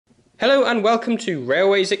Hello and welcome to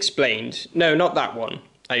Railways Explained. No, not that one.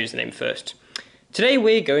 I use the name first. Today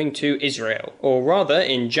we're going to Israel, or rather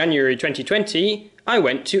in January 2020, I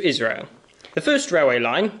went to Israel. The first railway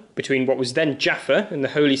line, between what was then Jaffa and the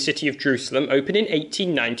holy city of Jerusalem, opened in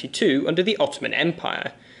 1892 under the Ottoman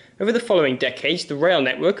Empire. Over the following decades, the rail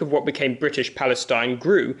network of what became British Palestine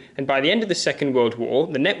grew, and by the end of the Second World War,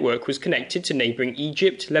 the network was connected to neighbouring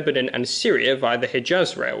Egypt, Lebanon and Syria via the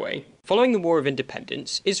Hejaz Railway. Following the War of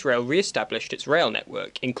Independence, Israel re-established its rail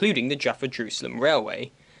network, including the Jaffa Jerusalem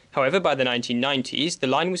Railway. However, by the 1990s, the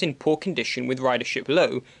line was in poor condition with ridership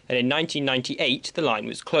low, and in 1998 the line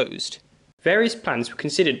was closed. Various plans were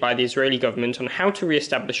considered by the Israeli government on how to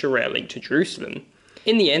re-establish a rail link to Jerusalem.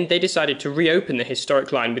 In the end, they decided to reopen the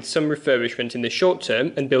historic line with some refurbishment in the short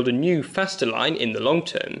term and build a new, faster line in the long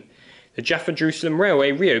term. The Jaffa Jerusalem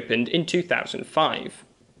Railway reopened in 2005.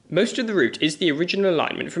 Most of the route is the original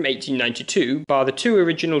alignment from 1892, bar the two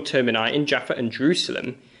original termini in Jaffa and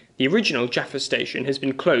Jerusalem. The original Jaffa station has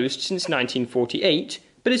been closed since 1948,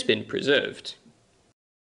 but has been preserved.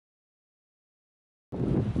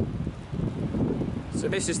 So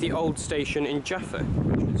this is the old station in Jaffa,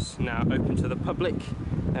 which is now open to the public.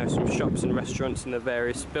 There are some shops and restaurants in the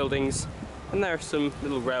various buildings, and there are some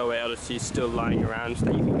little railway oddities still lying around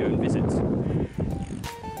that you can go and visit.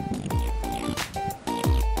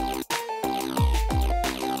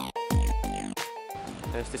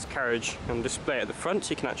 There's this carriage on display at the front,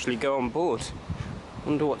 so you can actually go on board.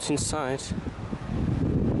 Wonder what's inside.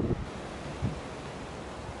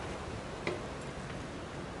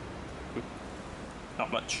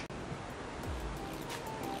 Not much.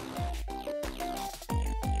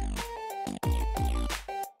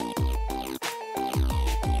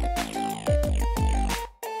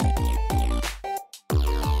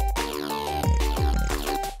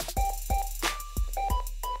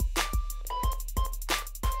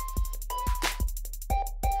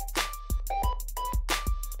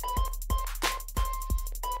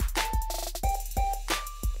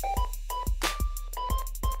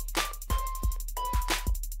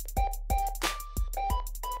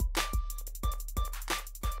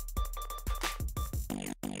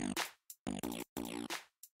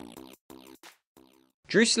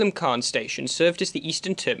 Jerusalem Khan station served as the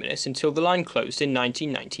eastern terminus until the line closed in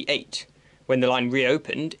 1998. When the line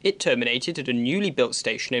reopened, it terminated at a newly built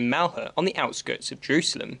station in Malha on the outskirts of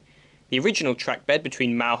Jerusalem. The original track bed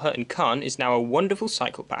between Malha and Khan is now a wonderful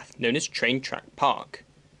cycle path known as Train Track Park.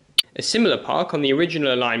 A similar park on the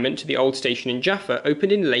original alignment to the old station in Jaffa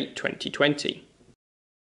opened in late 2020.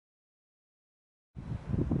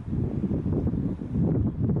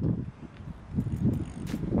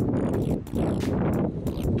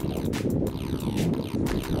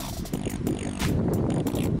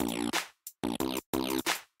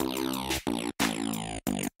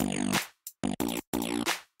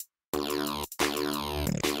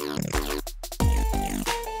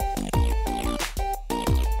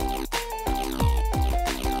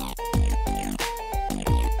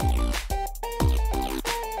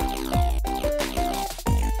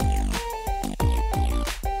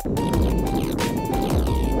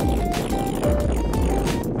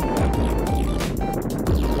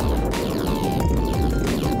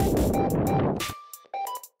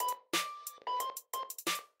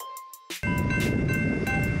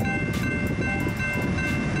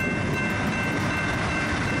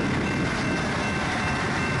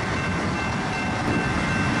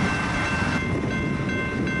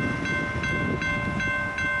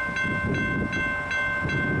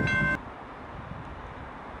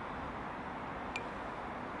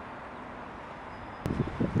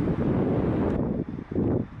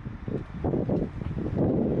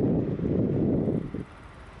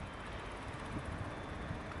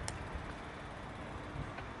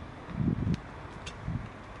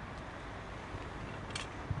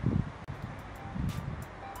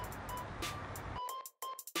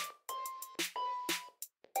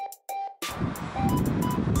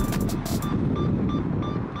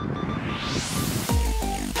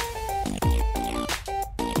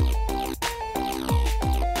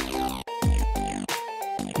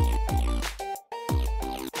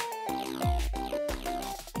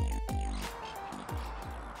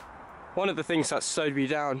 One of the things that slowed me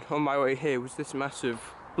down on my way here was this massive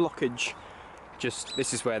blockage.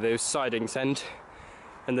 This is where those sidings end,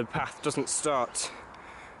 and the path doesn't start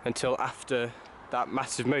until after that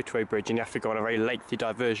massive motorway bridge, and you have to go on a very lengthy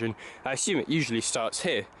diversion. I assume it usually starts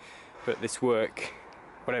here, but this work,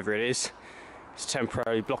 whatever it is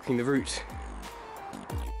temporarily blocking the route.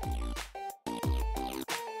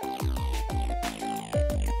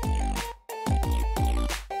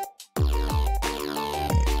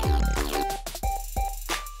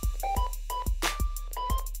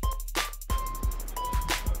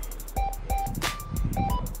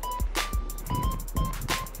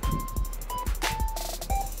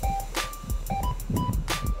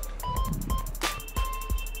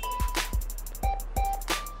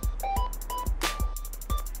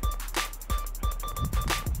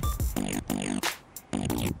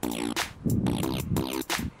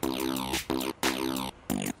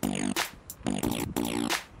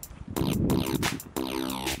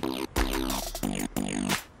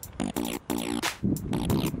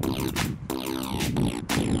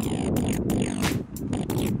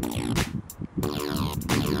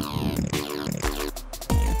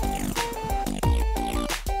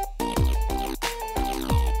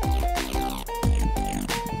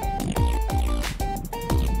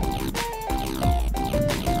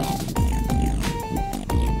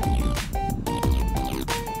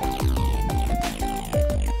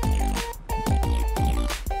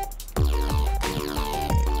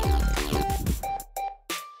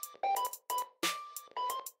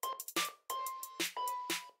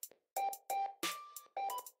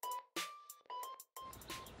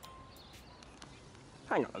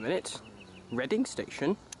 Hang on a minute. Reading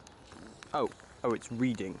Station? Oh, it's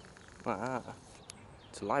Reading. Ah,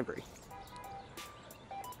 it's a library.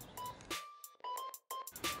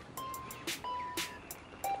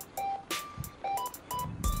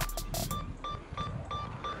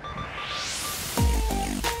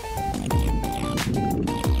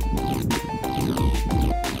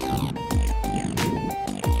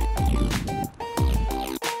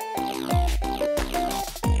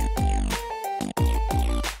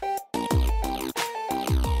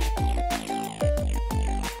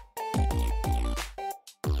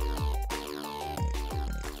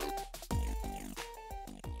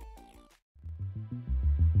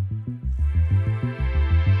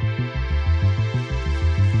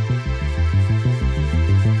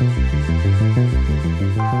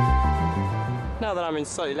 Now that I'm in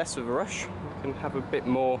slightly less of a rush, I can have a bit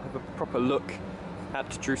more of a proper look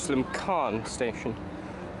at Jerusalem Khan station.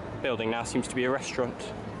 The building now seems to be a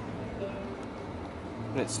restaurant,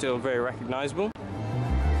 and it's still very recognisable.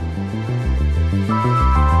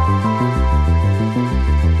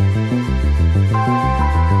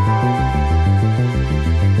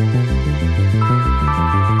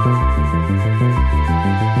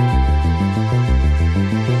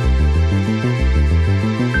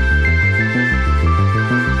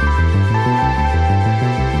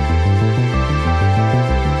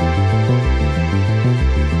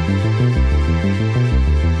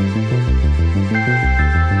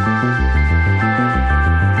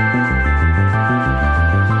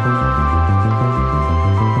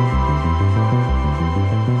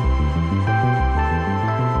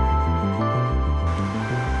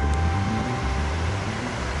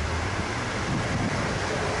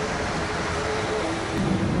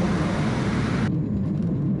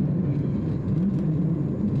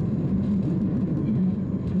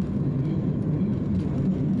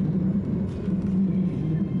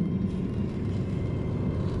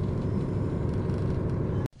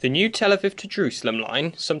 The new Tel-Aviv to Jerusalem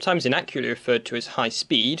line, sometimes inaccurately referred to as high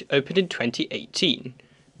speed, opened in 2018.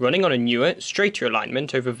 Running on a newer, straighter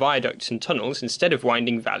alignment over viaducts and tunnels instead of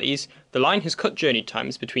winding valleys, the line has cut journey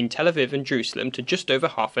times between Tel Aviv and Jerusalem to just over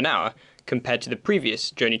half an hour, compared to the previous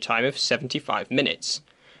journey time of 75 minutes.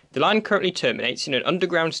 The line currently terminates in an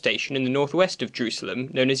underground station in the northwest of Jerusalem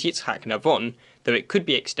known as Yitzhak Navon, though it could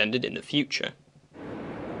be extended in the future.